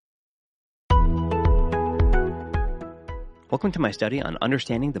Welcome to my study on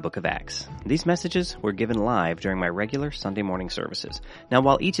understanding the book of Acts. These messages were given live during my regular Sunday morning services. Now,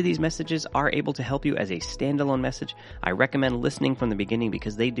 while each of these messages are able to help you as a standalone message, I recommend listening from the beginning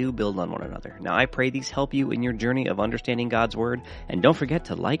because they do build on one another. Now, I pray these help you in your journey of understanding God's Word, and don't forget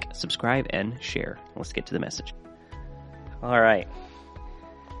to like, subscribe, and share. Let's get to the message. All right.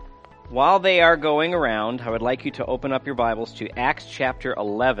 While they are going around, I would like you to open up your Bibles to Acts chapter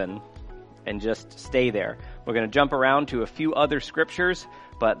 11 and just stay there. We're going to jump around to a few other scriptures,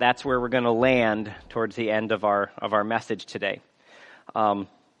 but that's where we're going to land towards the end of our message today. A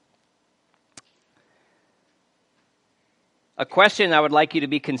question I would like you to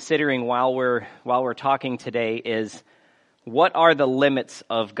be considering while we're talking today is, what are the limits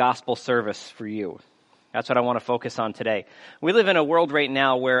of gospel service for you? That's what I want to focus on today. We live in a world right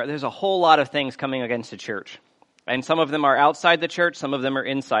now where there's a whole lot of things coming against the church. And some of them are outside the church, some of them are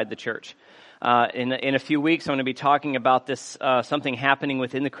inside the church. In a few weeks, I'm going to be talking about this, something happening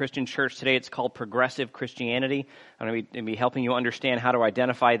within the Christian church today. It's called progressive Christianity. I'm going to be helping you understand how to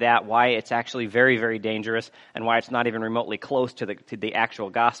identify that, why it's actually very, very dangerous, and why it's not even remotely close to the actual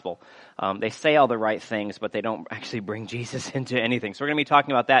gospel. They say all the right things, but they don't actually bring Jesus into anything. So we're going to be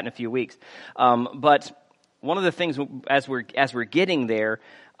talking about that in a few weeks. But one of the things as we're getting there,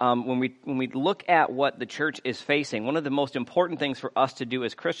 when we look at what the church is facing, one of the most important things for us to do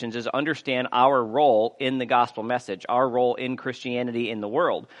as Christians is understand our role in the gospel message, our role in Christianity in the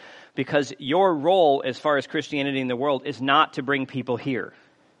world. Because your role as far as Christianity in the world is not to bring people here.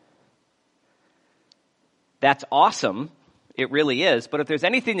 That's awesome. It really is. But if there's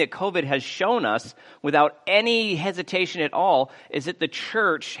anything that COVID has shown us without any hesitation at all, is that the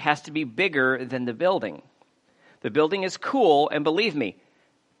church has to be bigger than the building. The building is cool, and believe me,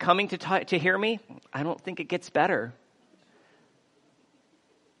 coming to hear me, I don't think it gets better.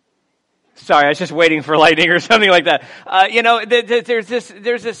 Sorry, I was just waiting for lightning or something like that. There's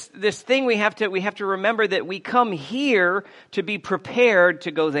this thing we have to remember, that we come here to be prepared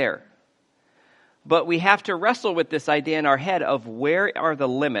to go there. But we have to wrestle with this idea in our head of where are the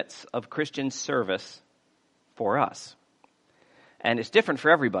limits of Christian service for us. And it's different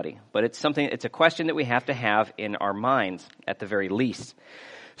for everybody, but it's a question that we have to have in our minds at the very least.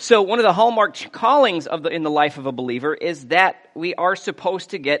 So one of the hallmark callings in the life of a believer is that we are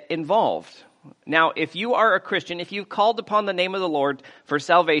supposed to get involved. Now, if you are a Christian, if you've called upon the name of the Lord for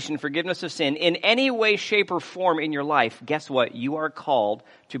salvation, forgiveness of sin, in any way, shape, or form in your life, guess what? You are called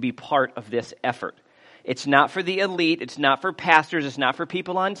to be part of this effort. It's not for the elite. It's not for pastors. It's not for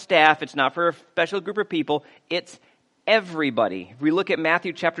people on staff. It's not for a special group of people. It's everybody. If we look at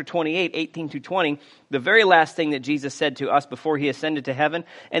Matthew chapter 28, 18 to 20, the very last thing that Jesus said to us before he ascended to heaven,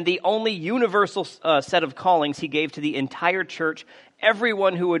 and the only universal set of callings he gave to the entire church,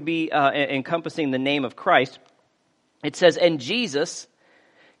 everyone who would be encompassing the name of Christ, it says, "And Jesus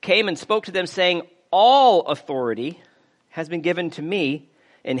came and spoke to them, saying, 'All authority has been given to me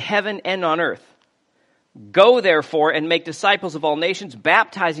in heaven and on earth. Go, therefore, and make disciples of all nations,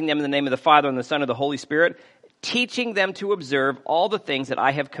 baptizing them in the name of the Father and the Son and the Holy Spirit, teaching them to observe all the things that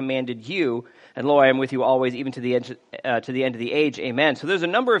I have commanded you. And lo, I am with you always, even to the end of the age. Amen.'" So there's a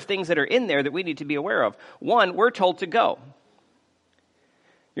number of things that are in there that we need to be aware of. One, we're told to go.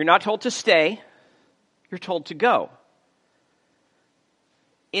 You're not told to stay. You're told to go.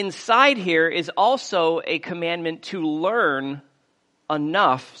 Inside here is also a commandment to learn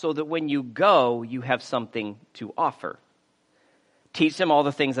enough so that when you go, you have something to offer. Teach them all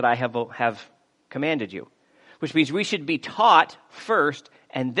the things that I have commanded you. Which means we should be taught first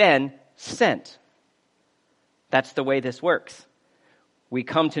and then sent. That's the way this works. We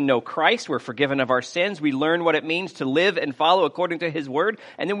come to know Christ, we're forgiven of our sins, we learn what it means to live and follow according to his word,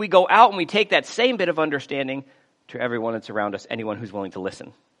 and then we go out and we take that same bit of understanding to everyone that's around us, anyone who's willing to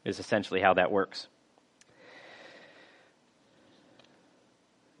listen, is essentially how that works.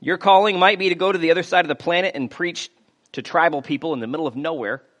 Your calling might be to go to the other side of the planet and preach to tribal people in the middle of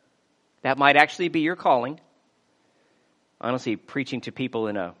nowhere. That might actually be your calling. Honestly, preaching to people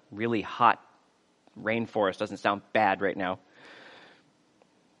in a really hot rainforest doesn't sound bad right now.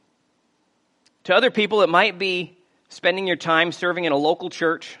 To other people, it might be spending your time serving in a local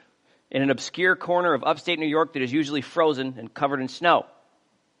church in an obscure corner of upstate New York that is usually frozen and covered in snow.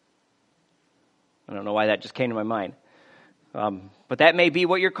 I don't know why that just came to my mind. But that may be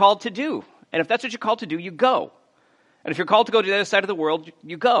what you're called to do. And if that's what you're called to do, you go. And if you're called to go to the other side of the world,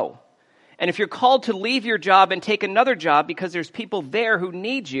 you go. And if you're called to leave your job and take another job because there's people there who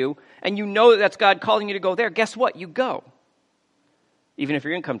need you, and you know that that's God calling you to go there, guess what? You go. Even if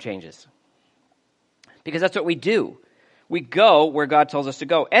your income changes. Because that's what we do. We go where God tells us to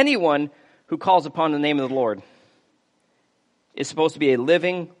go. Anyone who calls upon the name of the Lord is supposed to be a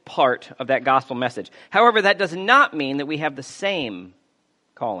living part of that gospel message. However, that does not mean that we have the same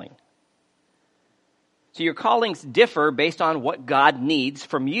calling. So your callings differ based on what God needs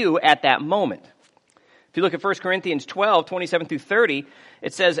from you at that moment. If you look at 1 Corinthians 12, 27 through 30,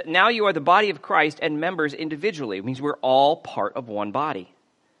 it says, "Now you are the body of Christ and members individually." It means we're all part of one body.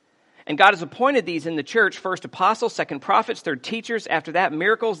 And God has appointed these in the church, first apostles, second prophets, third teachers, after that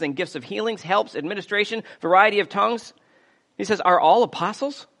miracles, then gifts of healings, helps, administration, variety of tongues. He says, are all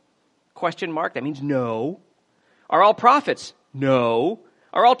apostles? Question mark. That means no. Are all prophets? No.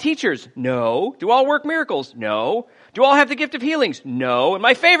 Are all teachers? No. Do all work miracles? No. Do all have the gift of healings? No. And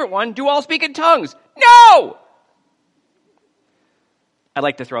my favorite one, do all speak in tongues? No! I'd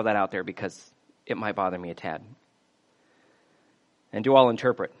like to throw that out there because it might bother me a tad. And do all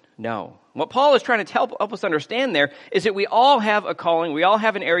interpret? No. What Paul is trying to help us understand there is that we all have a calling. We all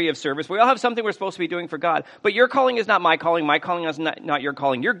have an area of service. We all have something we're supposed to be doing for God. But your calling is not my calling. My calling is not your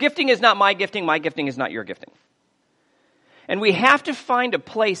calling. Your gifting is not my gifting. My gifting is not your gifting. And we have to find a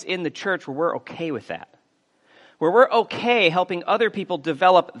place in the church where we're okay with that. Where we're okay helping other people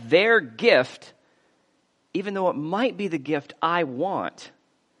develop their gift, even though it might be the gift I want,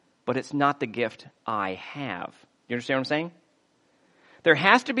 but it's not the gift I have. You understand what I'm saying? There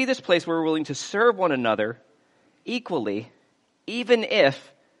has to be this place where we're willing to serve one another equally, even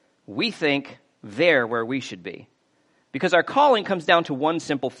if we think they're where we should be. Because our calling comes down to one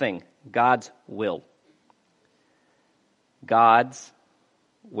simple thing: God's will. God's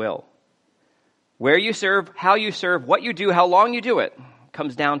will. Where you serve, how you serve, what you do, how long you do it,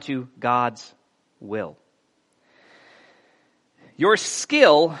 comes down to God's will. Your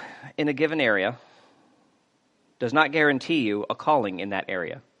skill in a given area does not guarantee you a calling in that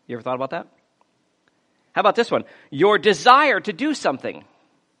area. You ever thought about that? How about this one? Your desire to do something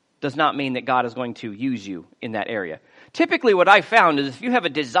does not mean that God is going to use you in that area. Typically what I've found is if you have a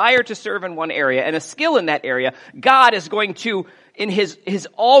desire to serve in one area and a skill in that area, God is going to, in his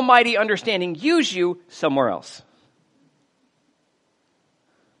almighty understanding, use you somewhere else.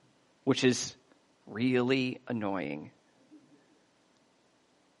 Which is really annoying.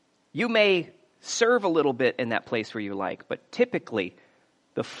 You may serve a little bit in that place where you like, but typically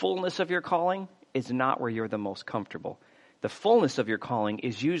the fullness of your calling is not where you're the most comfortable. The fullness of your calling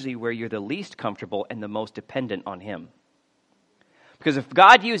is usually where you're the least comfortable and the most dependent on him. Because if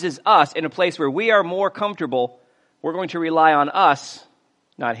God uses us in a place where we are more comfortable, we're going to rely on us,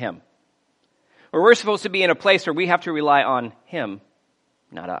 not him. Or we're supposed to be in a place where we have to rely on him,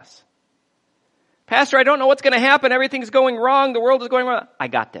 not us. Pastor, I don't know what's going to happen. Everything's going wrong. The world is going wrong. I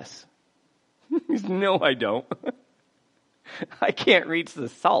got this. No, I don't. I can't reach the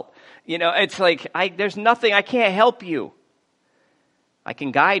salt. You know, it's like, there's nothing, I can't help you. I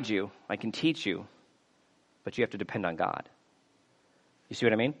can guide you. I can teach you. But you have to depend on God. You see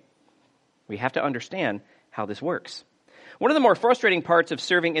what I mean? We have to understand how this works. One of the more frustrating parts of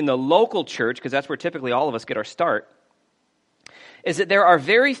serving in the local church, because that's where typically all of us get our start, is that there are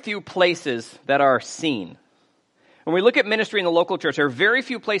very few places that are seen. When we look at ministry in the local church, there are very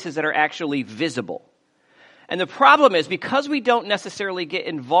few places that are actually visible. And the problem is, because we don't necessarily get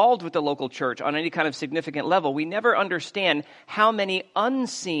involved with the local church on any kind of significant level, we never understand how many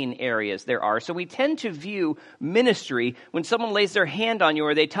unseen areas there are. So we tend to view ministry when someone lays their hand on you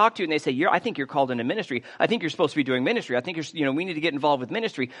or they talk to you and they say, I think you're called into ministry. I think you're supposed to be doing ministry. I think we need to get involved with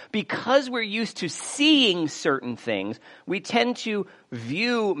ministry. Because we're used to seeing certain things, we tend to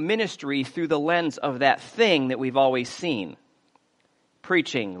view ministry through the lens of that thing that we've always seen.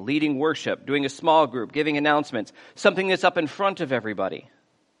 Preaching, leading worship, doing a small group, giving announcements, something that's up in front of everybody.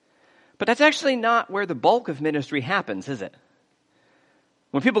 But that's actually not where the bulk of ministry happens, is it?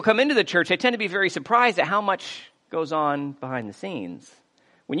 When people come into the church, they tend to be very surprised at how much goes on behind the scenes.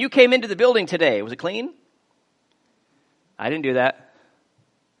 When you came into the building today, was it clean? I didn't do that.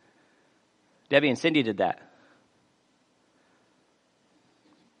 Debbie and Cindy did that.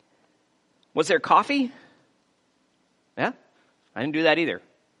 Was there coffee? Yeah. I didn't do that either.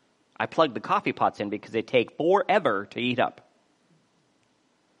 I plugged the coffee pots in because they take forever to heat up.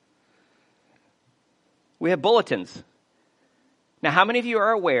 We have bulletins. Now, how many of you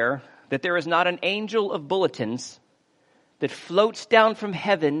are aware that there is not an angel of bulletins that floats down from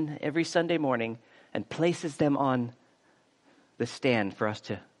heaven every Sunday morning and places them on the stand for us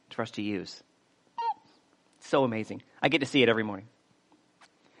to use? It's so amazing. I get to see it every morning.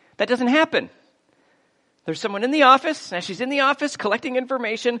 That doesn't happen. There's someone in the office, and she's in the office collecting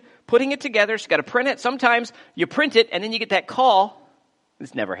information, putting it together. She's got to print it. Sometimes you print it, and then you get that call.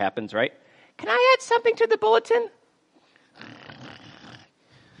 This never happens, right? Can I add something to the bulletin?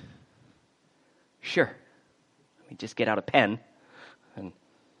 Sure. Let me just get out a pen. And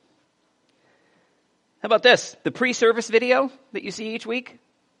how about this? The pre-service video that you see each week,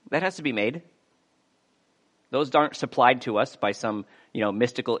 that has to be made. Those aren't supplied to us by some,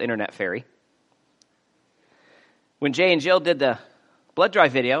 mystical internet fairy. When Jay and Jill did the blood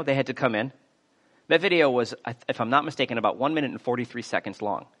drive video, they had to come in. That video was, if I'm not mistaken, about 1 minute and 43 seconds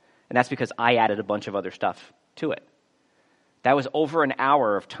long. And that's because I added a bunch of other stuff to it. That was over an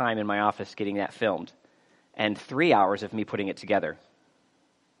hour of time in my office getting that filmed, and 3 hours of me putting it together.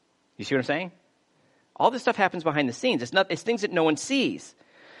 You see what I'm saying? All this stuff happens behind the scenes. It's things that no one sees.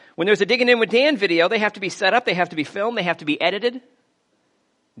 When there's a Digging In with Dan video, they have to be set up, they have to be filmed, they have to be edited.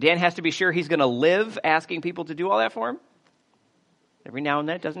 Dan has to be sure he's going to live asking people to do all that for him. Every now and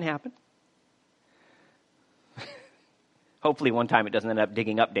then it doesn't happen. Hopefully one time it doesn't end up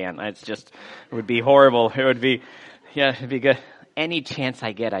digging up Dan. It would be horrible. It'd be good. Any chance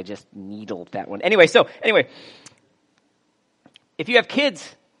I get, I just needled that one. Anyway, if you have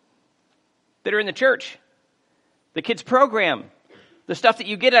kids that are in the church, the kids program, the stuff that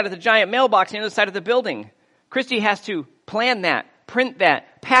you get out of the giant mailbox on the other side of the building, Christy has to plan that, print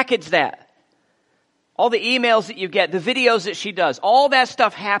that, package that. All the emails that you get, the videos that she does, all that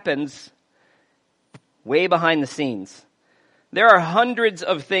stuff happens way behind the scenes. There are hundreds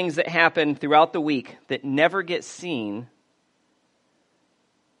of things that happen throughout the week that never get seen,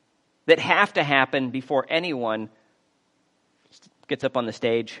 that have to happen before anyone gets up on the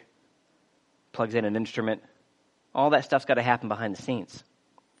stage, plugs in an instrument. All that stuff's got to happen behind the scenes.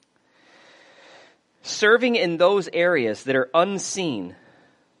 Serving in those areas that are unseen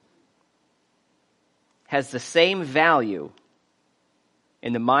has the same value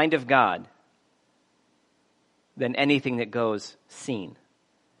in the mind of God than anything that goes seen.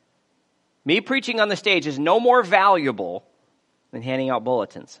 Me preaching on the stage is no more valuable than handing out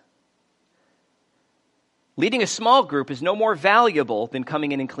bulletins. Leading a small group is no more valuable than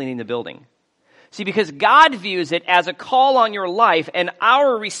coming in and cleaning the building. See, because God views it as a call on your life, and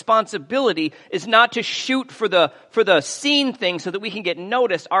our responsibility is not to shoot for the seen thing so that we can get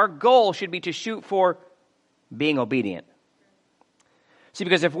noticed. Our goal should be to shoot for being obedient. See,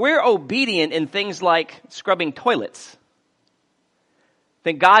 because if we're obedient in things like scrubbing toilets,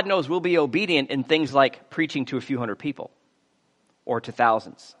 then God knows we'll be obedient in things like preaching to a few hundred people or to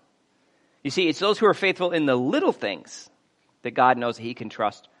thousands. You see, it's those who are faithful in the little things that God knows He can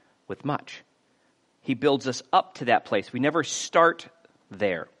trust with much. He builds us up to that place. We never start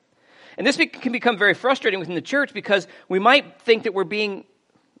there. And this can become very frustrating within the church because we might think that we're being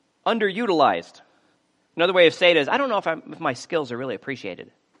underutilized. Another way of saying it is, I don't know if my skills are really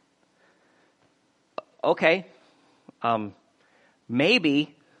appreciated. Okay.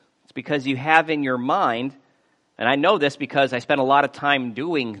 Maybe it's because you have in your mind, and I know this because I spent a lot of time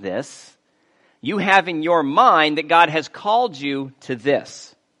doing this, you have in your mind that God has called you to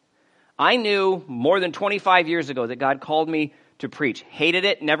this. I knew more than 25 years ago that God called me to preach. Hated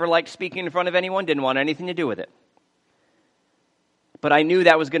it, never liked speaking in front of anyone, didn't want anything to do with it. But I knew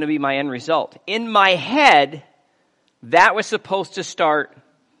that was going to be my end result. In my head, that was supposed to start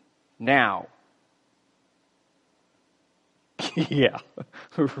now. Yeah,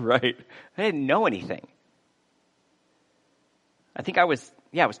 right. I didn't know anything. I think I was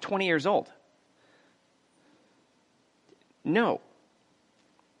 20 years old. No.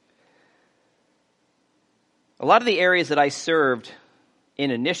 A lot of the areas that I served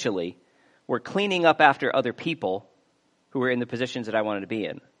in initially were cleaning up after other people who were in the positions that I wanted to be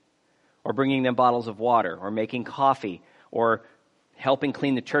in, or bringing them bottles of water, or making coffee, or helping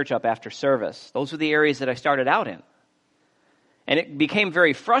clean the church up after service. Those were the areas that I started out in. And it became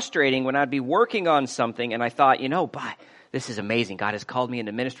very frustrating when I'd be working on something and I thought, this is amazing. God has called me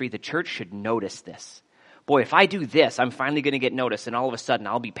into ministry. The church should notice this. Boy, if I do this, I'm finally going to get noticed, and all of a sudden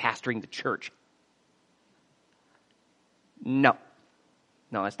I'll be pastoring the church. No,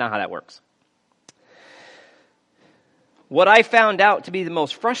 that's not how that works. What I found out to be the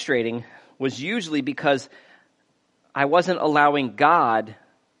most frustrating was usually because I wasn't allowing God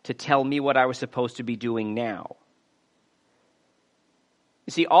to tell me what I was supposed to be doing now.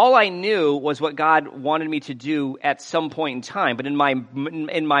 You see, all I knew was what God wanted me to do at some point in time, but in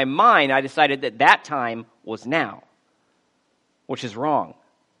my mind, I decided that time was now, which is wrong.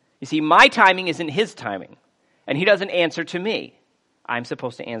 You see, my timing isn't His timing, and He doesn't answer to me. I'm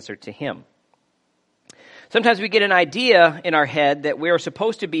supposed to answer to Him. Sometimes we get an idea in our head that we're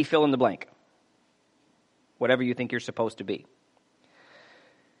supposed to be fill in the blank. Whatever you think you're supposed to be.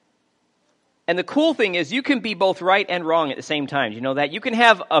 And the cool thing is you can be both right and wrong at the same time. You know that? You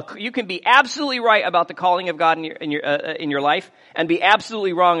can be absolutely right about the calling of God in your life and be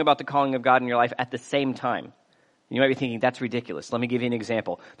absolutely wrong about the calling of God in your life at the same time. You might be thinking, that's ridiculous. Let me give you an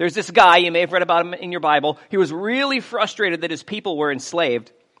example. There's this guy, you may have read about him in your Bible. He was really frustrated that his people were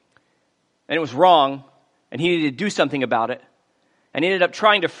enslaved, and it was wrong, and he needed to do something about it. And he ended up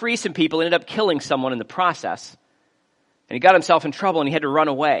trying to free some people, ended up killing someone in the process. And he got himself in trouble, and he had to run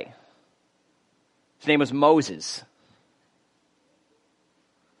away. His name was Moses.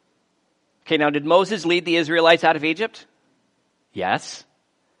 Okay, now did Moses lead the Israelites out of Egypt? Yes.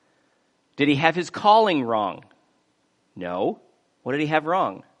 Did he have his calling wrong? No. What did he have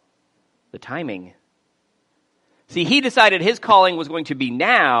wrong? The timing. See, he decided his calling was going to be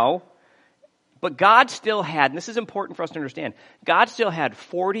now, but God still had, and this is important for us to understand, God still had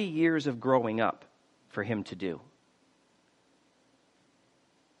 40 years of growing up for him to do.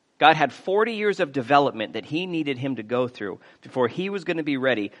 God had 40 years of development that he needed him to go through before he was going to be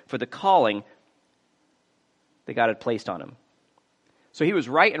ready for the calling that God had placed on him. So he was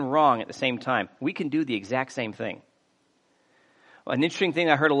right and wrong at the same time. We can do the exact same thing. An interesting thing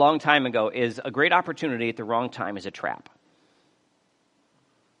I heard a long time ago is a great opportunity at the wrong time is a trap.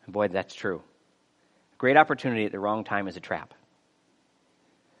 And boy, that's true. A great opportunity at the wrong time is a trap.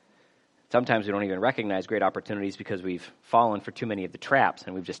 Sometimes we don't even recognize great opportunities because we've fallen for too many of the traps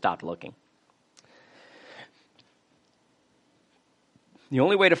and we've just stopped looking. The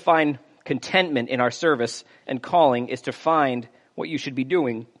only way to find contentment in our service and calling is to find what you should be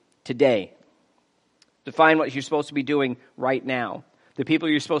doing today. To find what you're supposed to be doing right now. The people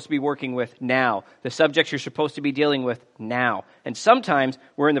you're supposed to be working with now. The subjects you're supposed to be dealing with now. And sometimes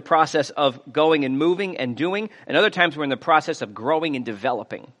we're in the process of going and moving and doing, and other times we're in the process of growing and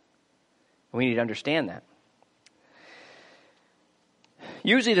developing. We need to understand that.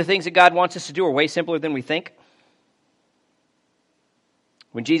 Usually the things that God wants us to do are way simpler than we think.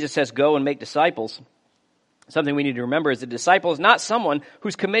 When Jesus says, go and make disciples, something we need to remember is a disciple is not someone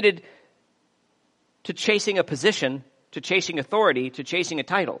who's committed to chasing a position, to chasing authority, to chasing a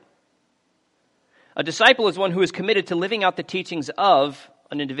title. A disciple is one who is committed to living out the teachings of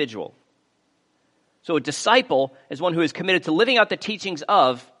an individual. So a disciple is one who is committed to living out the teachings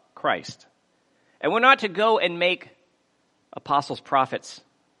of Christ. And we're not to go and make apostles, prophets,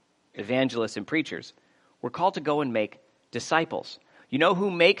 evangelists, and preachers. We're called to go and make disciples. You know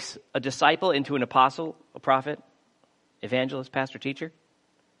who makes a disciple into an apostle, a prophet, evangelist, pastor, teacher?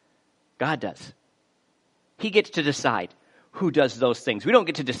 God does. He gets to decide who does those things. We don't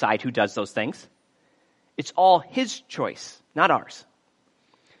get to decide who does those things. It's all his choice, not ours.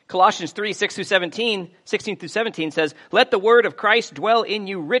 Colossians 3, 16 through 17 says, let the word of Christ dwell in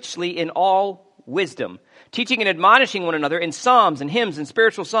you richly in all wisdom, teaching and admonishing one another in psalms and hymns and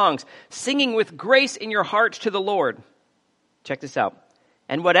spiritual songs, singing with grace in your hearts to the Lord. Check this out.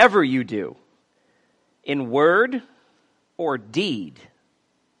 And whatever you do, in word or deed,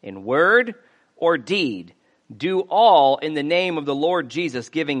 do all in the name of the Lord Jesus,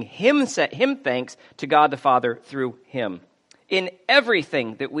 giving him thanks to God the Father through him. In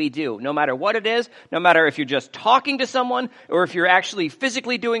everything that we do, no matter what it is, no matter if you're just talking to someone or if you're actually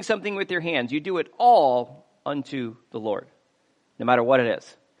physically doing something with your hands, you do it all unto the Lord, no matter what it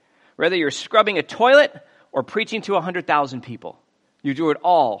is. Whether you're scrubbing a toilet or preaching to 100,000 people, you do it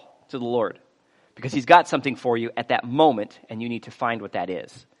all to the Lord because he's got something for you at that moment and you need to find what that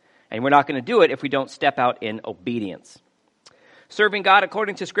is. And we're not going to do it if we don't step out in obedience. Serving God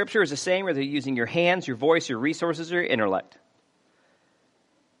according to Scripture is the same whether you're using your hands, your voice, your resources, or your intellect.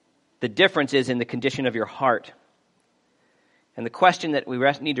 The difference is in the condition of your heart. And the question that we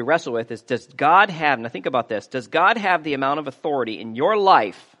need to wrestle with is, does God have, now think about this, does God have the amount of authority in your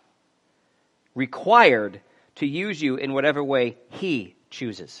life required to use you in whatever way he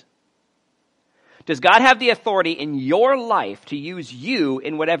chooses? Does God have the authority in your life to use you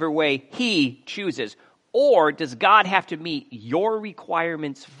in whatever way he chooses? Or does God have to meet your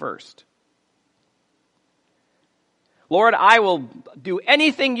requirements first? Lord, I will do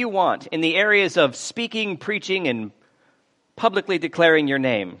anything you want in the areas of speaking, preaching, and publicly declaring your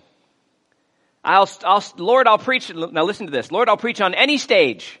name. Lord, I'll preach. Now listen to this. Lord, I'll preach on any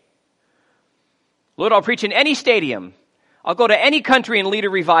stage. Lord, I'll preach in any stadium. I'll go to any country and lead a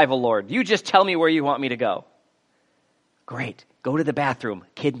revival, Lord. You just tell me where you want me to go. Great. Go to the bathroom.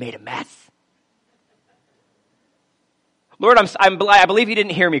 Kid made a mess. Lord, I believe you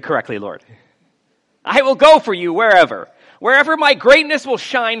didn't hear me correctly, Lord. I will go for you wherever. Wherever my greatness will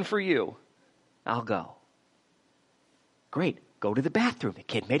shine for you, I'll go. Great. Go to the bathroom. The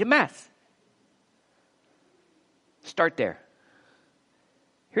kid made a mess. Start there.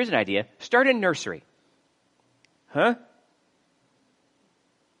 Here's an idea. Start in nursery. Huh?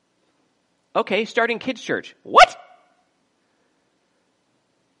 Okay, start in kids' church. What?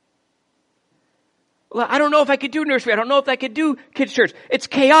 Well, I don't know if I could do nursery. I don't know if I could do kids' church. It's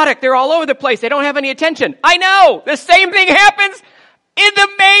chaotic. They're all over the place. They don't have any attention. I know. The same thing happens in the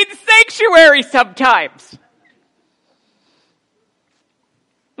main sanctuary sometimes.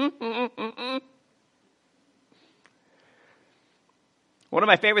 One of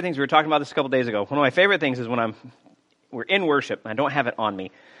my favorite things, we were talking about this a couple days ago. One of my favorite things is when we're in worship. I don't have it on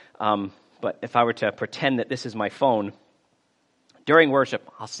me. But if I were to pretend that this is my phone, during worship,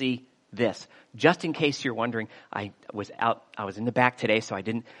 I'll see this. Just in case you're wondering, I was in the back today, so I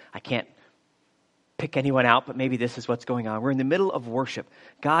can't pick anyone out, but maybe this is what's going on. We're in the middle of worship.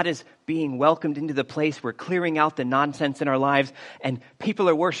 God is being welcomed into the place. We're clearing out the nonsense in our lives, and people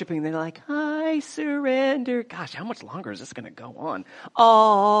are worshiping. They're like, I surrender. Gosh, how much longer is this going to go on?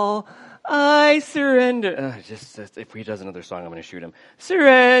 All I surrender. If he does another song, I'm going to shoot him.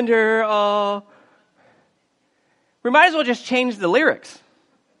 Surrender all. We might as well just change the lyrics.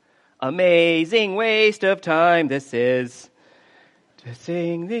 Amazing waste of time this is to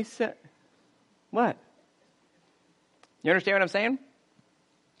sing this. What? You understand what I'm saying?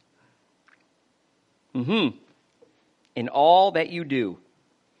 In all that you do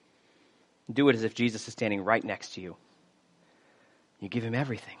it as if Jesus is standing right next to you. You give him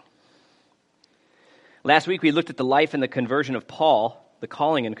everything. Last week we looked at the life and the conversion of Paul, the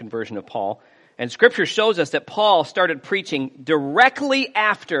calling and conversion of Paul. And Scripture shows us that Paul started preaching directly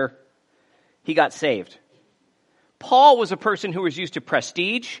after he got saved. Paul was a person who was used to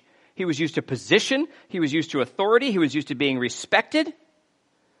prestige. He was used to position. He was used to authority. He was used to being respected.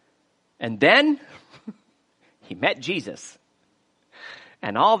 And then he met Jesus.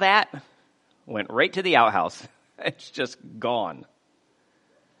 And all that went right to the outhouse. It's just gone.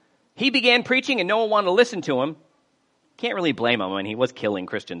 He began preaching and no one wanted to listen to him. Can't really blame him. I mean, he was killing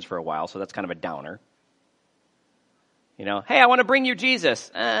Christians for a while, so that's kind of a downer. You know, hey, I want to bring you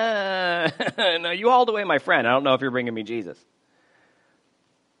Jesus. No, you hauled away my friend. I don't know if you're bringing me Jesus.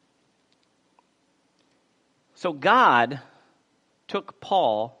 So God took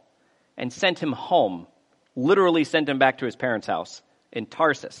Paul and sent him home, literally sent him back to his parents' house in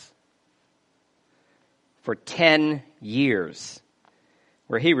Tarsus for 10 years,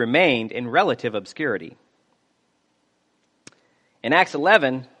 where he remained in relative obscurity. In Acts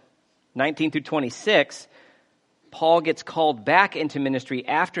 11, 19 through 26, Paul gets called back into ministry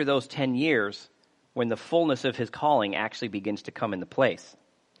after those 10 years when the fullness of his calling actually begins to come into place.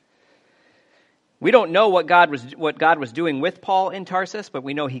 We don't know what God was doing with Paul in Tarsus, but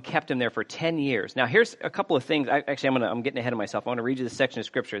we know he kept him there for 10 years. Now, here's a couple of things. I'm getting ahead of myself. I want to read you this section of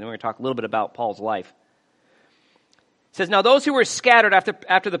Scripture, and then we're going to talk a little bit about Paul's life. It says, now those who were scattered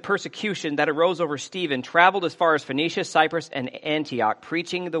after the persecution that arose over Stephen traveled as far as Phoenicia, Cyprus, and Antioch,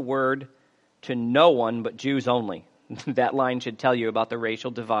 preaching the word to no one but Jews only. That line should tell you about the racial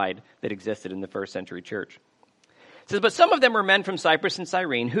divide that existed in the first century church. It says, but some of them were men from Cyprus and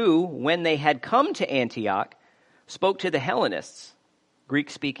Cyrene who, when they had come to Antioch, spoke to the Hellenists,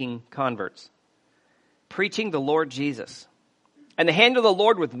 Greek-speaking converts, preaching the Lord Jesus. And the hand of the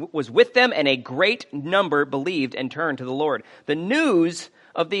Lord was with them, and a great number believed and turned to the Lord. The news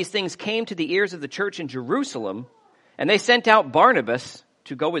of these things came to the ears of the church in Jerusalem, and they sent out Barnabas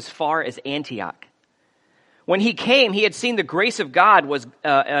to go as far as Antioch. When he came, he had seen the grace of God,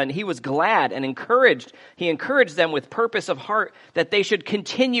 and he was glad and encouraged. He encouraged them with purpose of heart that they should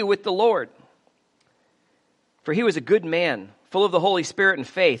continue with the Lord. For he was a good man, full of the Holy Spirit and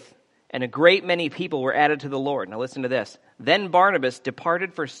faith, and a great many people were added to the Lord. Now listen to this. Then Barnabas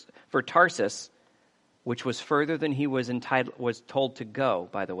departed for Tarsus, which was further than he was told to go,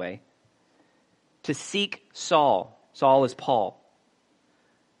 by the way, to seek Saul. Saul is Paul.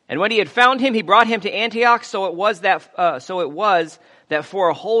 And when he had found him, he brought him to Antioch. So it was that for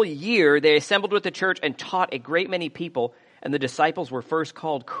a whole year they assembled with the church and taught a great many people. And the disciples were first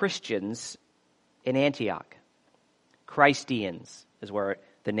called Christians in Antioch. Christians is where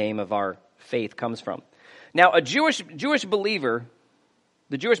the name of our faith comes from. Now, a Jewish believer,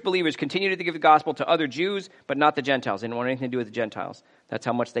 the Jewish believers continued to give the gospel to other Jews, but not the Gentiles. They didn't want anything to do with the Gentiles. That's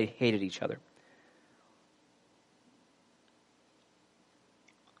how much they hated each other.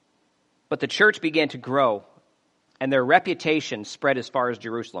 But the church began to grow, and their reputation spread as far as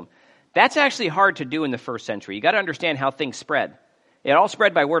Jerusalem. That's actually hard to do in the first century. You got to understand how things spread. It all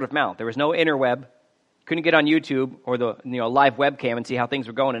spread by word of mouth. There was no interweb. Couldn't get on YouTube or the live webcam and see how things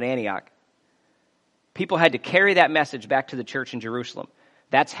were going in Antioch. People had to carry that message back to the church in Jerusalem.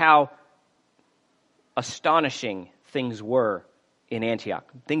 That's how astonishing things were in Antioch.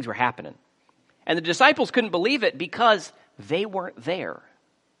 Things were happening. And the disciples couldn't believe it because they weren't there.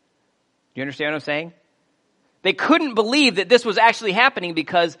 Do you understand what I'm saying? They couldn't believe that this was actually happening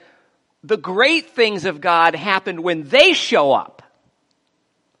because the great things of God happen when they show up.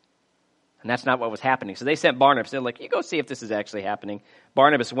 And that's not what was happening. So they sent Barnabas. They're like, you go see if this is actually happening.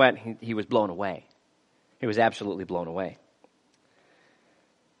 Barnabas went. He was blown away. He was absolutely blown away.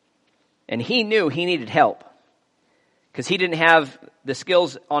 And he knew he needed help because he didn't have the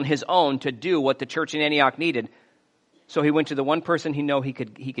skills on his own to do what the church in Antioch needed. So he went to the one person he knew he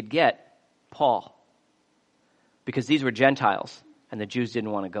could get, Paul, because these were Gentiles and the Jews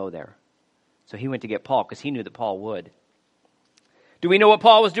didn't want to go there. So he went to get Paul because he knew that Paul would. Do we know what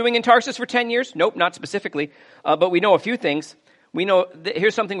Paul was doing in Tarsus for 10 years? Nope, not specifically. But we know a few things. We know,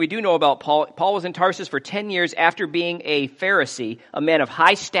 here's something we do know about Paul. Paul was in Tarsus for 10 years after being a Pharisee, a man of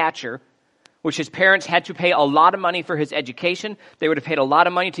high stature, which his parents had to pay a lot of money for his education. They would have paid a lot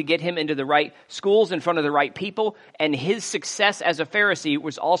of money to get him into the right schools in front of the right people. And his success as a Pharisee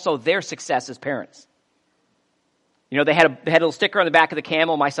was also their success as parents. You know, they had a little sticker on the back of the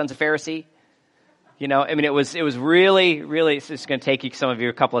camel, "My son's a Pharisee." You know, I mean, it was really, really. It's going to take some of you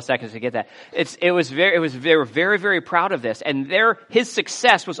a couple of seconds to get that. They were very, very proud of this, and his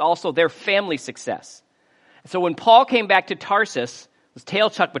success was also their family success. So when Paul came back to Tarsus, his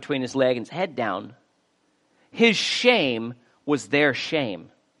tail tucked between his leg and his head down, his shame was their shame.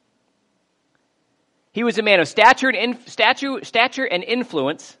 He was a man of stature and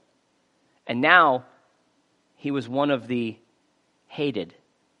influence, and now he was one of the hated.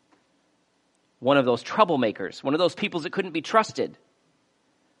 One of those troublemakers, one of those people that couldn't be trusted.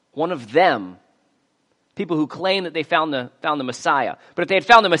 One of them, people who claim that they found the Messiah. But if they had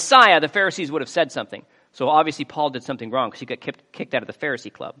found the Messiah, the Pharisees would have said something. So obviously Paul did something wrong because he got kicked out of the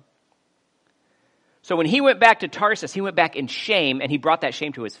Pharisee club. So when he went back to Tarsus, he went back in shame, and he brought that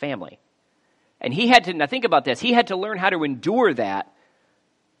shame to his family. And he had to, now think about this, he had to learn how to endure that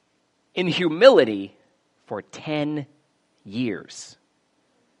in humility for 10 years.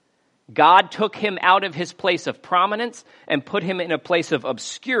 God took him out of his place of prominence and put him in a place of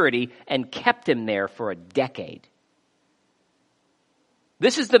obscurity and kept him there for a decade.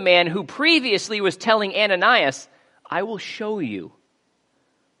 This is the man who previously was telling Ananias, I will show you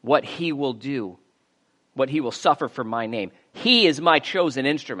what he will do, what he will suffer for my name. He is my chosen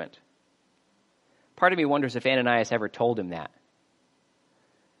instrument. Part of me wonders if Ananias ever told him that.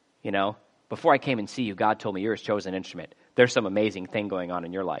 You know, before I came and see you, God told me you're his chosen instrument. There's some amazing thing going on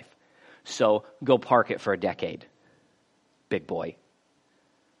in your life. So go park it for a decade, big boy.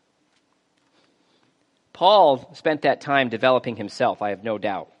 Paul spent that time developing himself, I have no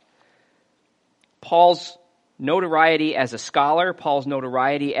doubt. Paul's notoriety as a scholar, Paul's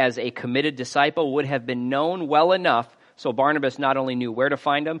notoriety as a committed disciple would have been known well enough so Barnabas not only knew where to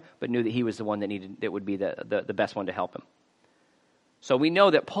find him, but knew that he was the one that would be the best one to help him. So we know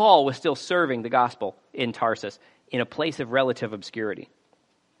that Paul was still serving the gospel in Tarsus in a place of relative obscurity.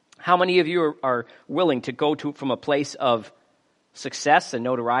 How many of you are willing to go from a place of success and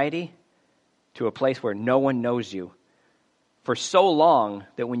notoriety to a place where no one knows you for so long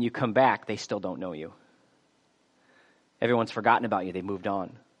that when you come back, they still don't know you? Everyone's forgotten about you. They moved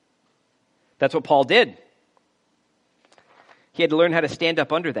on. That's what Paul did. He had to learn how to stand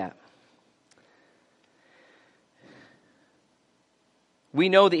up under that. We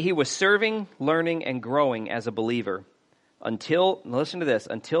know that he was serving, learning, and growing as a believer until, listen to this,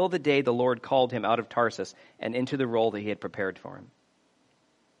 until the day the Lord called him out of Tarsus and into the role that he had prepared for him.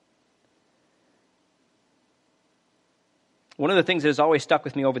 One of the things that has always stuck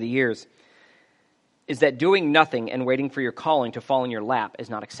with me over the years is that doing nothing and waiting for your calling to fall in your lap is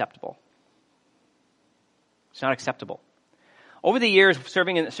not acceptable. It's not acceptable. Over the years,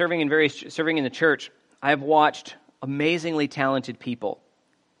 serving in the church, I have watched amazingly talented people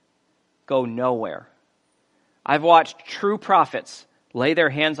go nowhere. I've watched true prophets lay their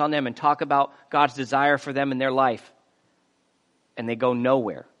hands on them and talk about God's desire for them in their life, and they go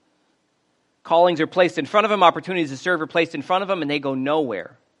nowhere. Callings are placed in front of them, opportunities to serve are placed in front of them, and they go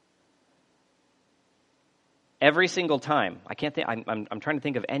nowhere. Every single time. I can't think. I'm trying to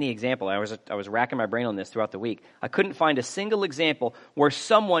think of any example. I was racking my brain on this throughout the week. I couldn't find a single example where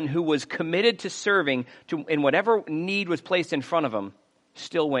someone who was committed to serving in whatever need was placed in front of them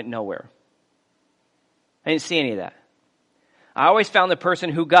still went nowhere. I didn't see any of that. I always found the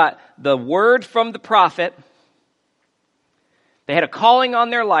person who got the word from the prophet. They had a calling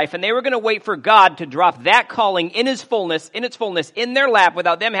on their life, and they were going to wait for God to drop that calling in its fullness, in their lap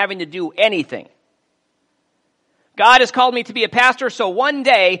without them having to do anything. God has called me to be a pastor, so one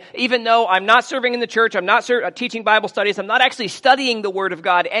day, even though I'm not serving in the church, I'm not teaching Bible studies, I'm not actually studying the Word of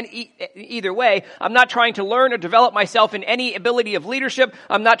God, and either way, I'm not trying to learn or develop myself in any ability of leadership,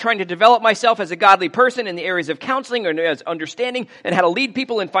 I'm not trying to develop myself as a godly person in the areas of counseling or as understanding and how to lead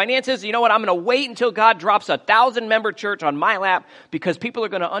people in finances. You know what? I'm going to wait until God drops a 1,000-member church on my lap, because people are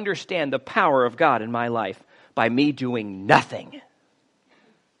going to understand the power of God in my life by me doing nothing.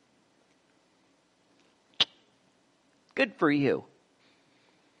 Good for you.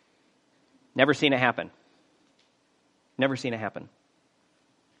 Never seen it happen. Never seen it happen.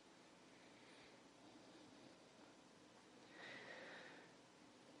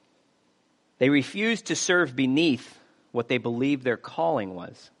 They refused to serve beneath what they believed their calling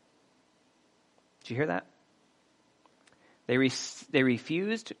was. Did you hear that? They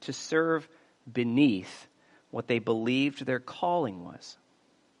refused to serve beneath what they believed their calling was.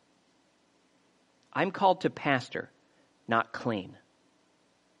 I'm called to pastor, not clean.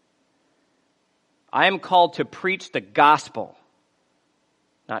 I am called to preach the gospel,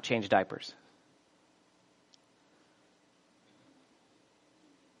 not change diapers.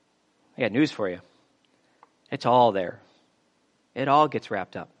 I got news for you. It's all there. It all gets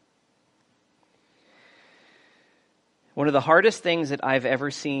wrapped up. One of the hardest things that I've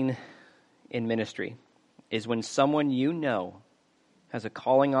ever seen in ministry is when someone you know has a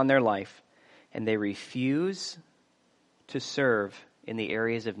calling on their life and they refuse to serve in the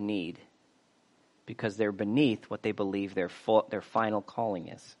areas of need because they're beneath what they believe their final calling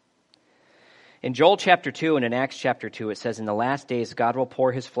is. In Joel chapter 2 and in Acts chapter 2, it says, in the last days, God will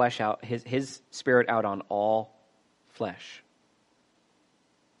pour his flesh out, his spirit out on all flesh.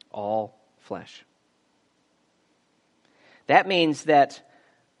 All flesh. That means that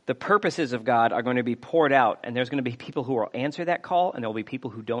the purposes of God are going to be poured out, and there's going to be people who will answer that call, and there will be people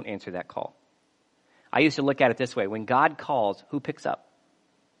who don't answer that call. I used to look at it this way. When God calls, who picks up?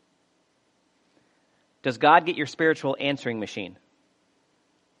 Does God get your spiritual answering machine?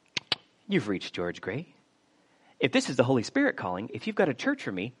 You've reached George Gray. If this is the Holy Spirit calling, if you've got a church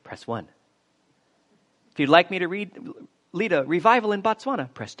for me, press 1. If you'd like me to lead a revival in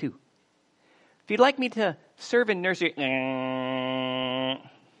Botswana, press 2. If you'd like me to serve in nursery,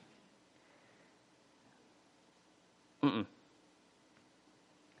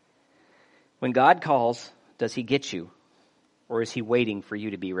 When God calls, does he get you? Or is he waiting for you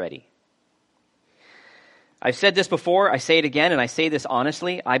to be ready? I've said this before, I say it again, and I say this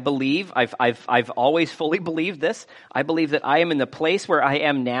honestly. I believe, I've always fully believed this. I believe that I am in the place where I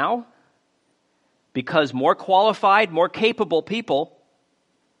am now because more qualified, more capable people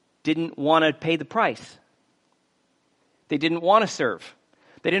didn't want to pay the price. They didn't want to serve.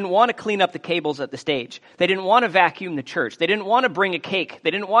 They didn't want to clean up the cables at the stage. They didn't want to vacuum the church. They didn't want to bring a cake. They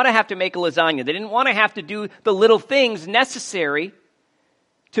didn't want to have to make a lasagna. They didn't want to have to do the little things necessary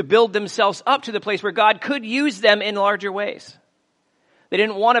to build themselves up to the place where God could use them in larger ways. They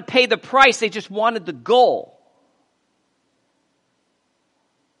didn't want to pay the price. They just wanted the goal.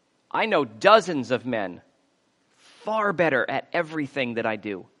 I know dozens of men far better at everything that I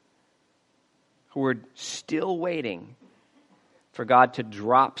do who are still waiting for God to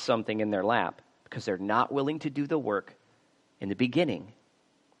drop something in their lap because they're not willing to do the work in the beginning.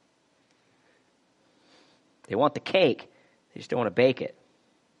 They want the cake. They just don't want to bake it.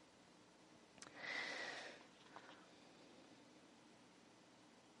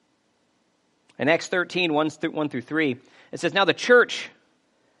 In Acts 13, 1 through 3, it says, now the church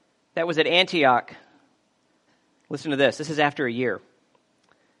that was at Antioch, listen to this. This is after a year.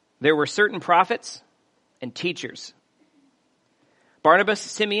 There were certain prophets and teachers. Barnabas,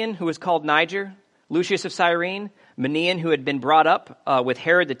 Simeon, who was called Niger, Lucius of Cyrene, Manaen, who had been brought up with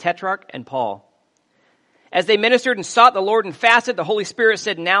Herod the Tetrarch, and Paul. As they ministered and sought the Lord and fasted, the Holy Spirit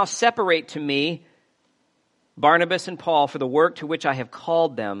said, now separate to me Barnabas and Paul for the work to which I have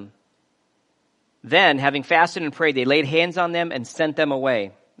called them. Then, having fasted and prayed, they laid hands on them and sent them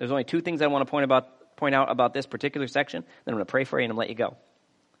away. There's only two things I want to point out about this particular section. Then I'm going to pray for you and let you go.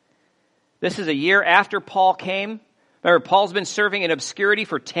 This is a year after Paul came. Remember, Paul's been serving in obscurity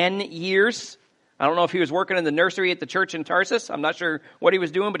for 10 years. I don't know if he was working in the nursery at the church in Tarsus. I'm not sure what he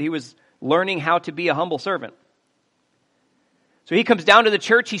was doing, but he was learning how to be a humble servant. So he comes down to the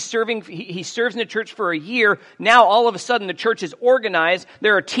church. He serves in the church for a year. Now, all of a sudden, the church is organized.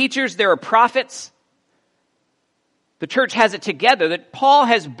 There are teachers. There are prophets. The church has it together that Paul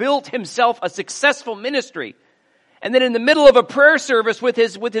has built himself a successful ministry. And then in the middle of a prayer service with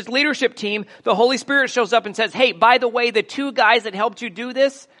his leadership team, the Holy Spirit shows up and says, hey, by the way, the two guys that helped you do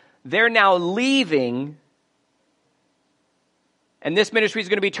this, they're now leaving. And this ministry is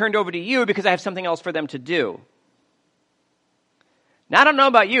going to be turned over to you because I have something else for them to do. Now, I don't know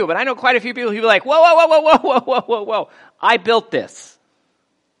about you, but I know quite a few people who be like, whoa, whoa, whoa, whoa, whoa, whoa, whoa, whoa, whoa. I built this.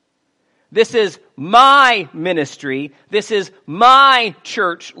 This is my ministry. This is my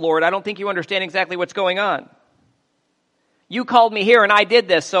church, Lord. I don't think you understand exactly what's going on. You called me here and I did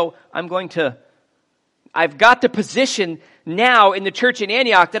this, so I've got the position now in the church in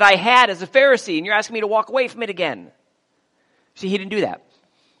Antioch that I had as a Pharisee, and you're asking me to walk away from it again. See, he didn't do that.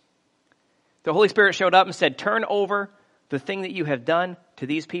 The Holy Spirit showed up and said, turn over the thing that you have done to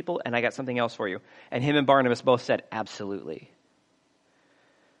these people, and I got something else for you. And him and Barnabas both said, absolutely.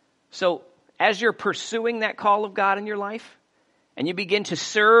 So, as you're pursuing that call of God in your life, and you begin to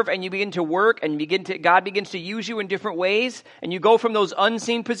serve, and you begin to work, and God begins to use you in different ways, and you go from those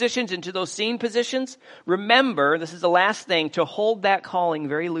unseen positions into those seen positions, remember, this is the last thing, to hold that calling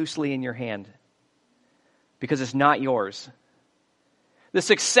very loosely in your hand. Because it's not yours. The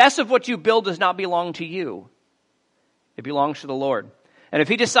success of what you build does not belong to you. It belongs to the Lord. And if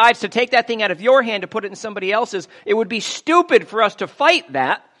he decides to take that thing out of your hand to put it in somebody else's, it would be stupid for us to fight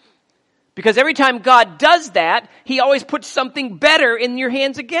that. Because every time God does that, he always puts something better in your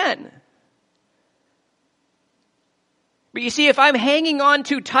hands again. But you see, if I'm hanging on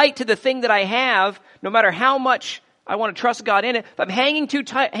too tight to the thing that I have, no matter how much I want to trust God in it, if I'm hanging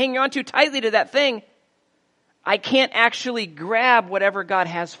on too tightly to that thing, I can't actually grab whatever God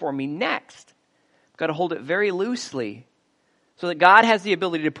has for me next. I've got to hold it very loosely so that God has the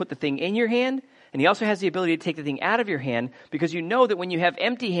ability to put the thing in your hand, and he also has the ability to take the thing out of your hand, because you know that when you have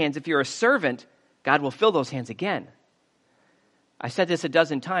empty hands, if you're a servant, God will fill those hands again. I said this a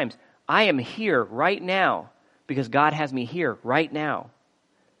dozen times. I am here right now because God has me here right now.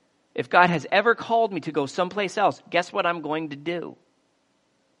 If God has ever called me to go someplace else, guess what I'm going to do?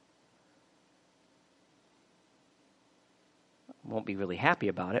 Won't be really happy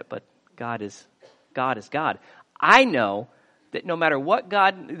about it, but God is God. I know that no matter what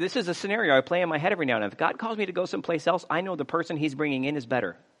God, this is a scenario I play in my head every now and then. If God calls me to go someplace else, I know the person he's bringing in is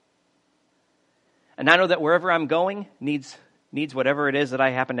better. And I know that wherever I'm going needs whatever it is that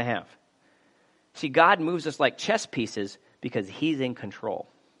I happen to have. See, God moves us like chess pieces because he's in control.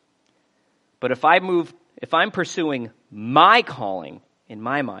 But if I'm pursuing my calling in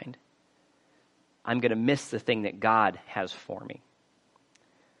my mind, I'm going to miss the thing that God has for me.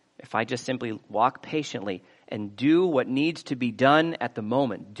 If I just simply walk patiently and do what needs to be done at the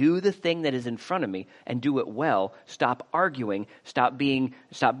moment, do the thing that is in front of me and do it well, stop arguing, stop being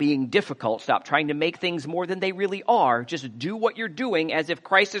difficult, stop trying to make things more than they really are, just do what you're doing as if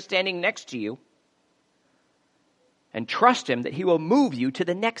Christ is standing next to you, and trust him that he will move you to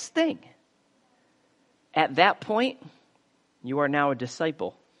the next thing. At that point, you are now a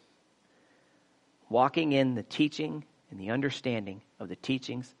disciple, walking in the teaching and the understanding of the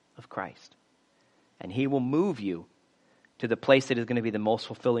teachings of Christ. And he will move you to the place that is going to be the most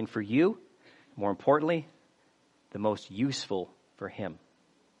fulfilling for you, more importantly, the most useful for him.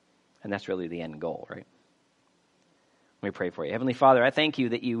 And that's really the end goal, right? Let me pray for you. Heavenly Father, I thank you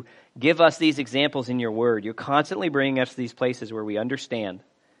that you give us these examples in your word. You're constantly bringing us to these places where we understand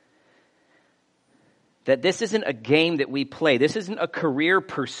that this isn't a game that we play. This isn't a career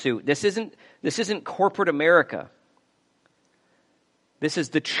pursuit. This isn't corporate America. This is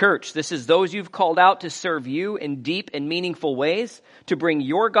the church. This is those you've called out to serve you in deep and meaningful ways, to bring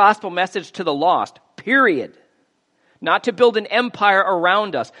your gospel message to the lost, period. Not to build an empire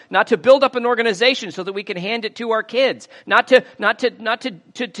around us, not to build up an organization so that we can hand it to our kids, not to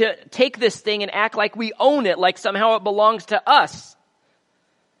take this thing and act like we own it, like somehow it belongs to us.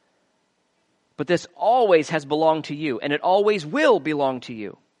 But this always has belonged to you, and it always will belong to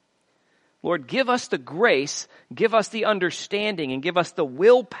you. Lord, give us the grace, give us the understanding, and give us the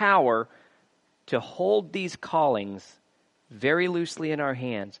willpower to hold these callings very loosely in our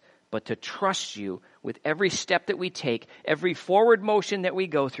hands, but to trust you with every step that we take, every forward motion that we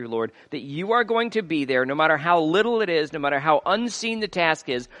go through, Lord, that you are going to be there no matter how little it is, no matter how unseen the task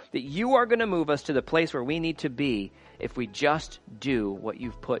is, that you are going to move us to the place where we need to be if we just do what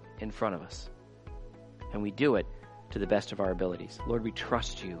you've put in front of us. And we do it to the best of our abilities. Lord, we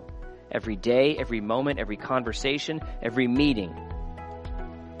trust you. Every day, every moment, every conversation, every meeting,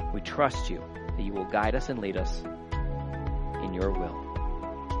 we trust you that you will guide us and lead us in your will.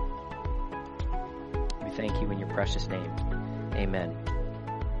 We thank you in your precious name. Amen.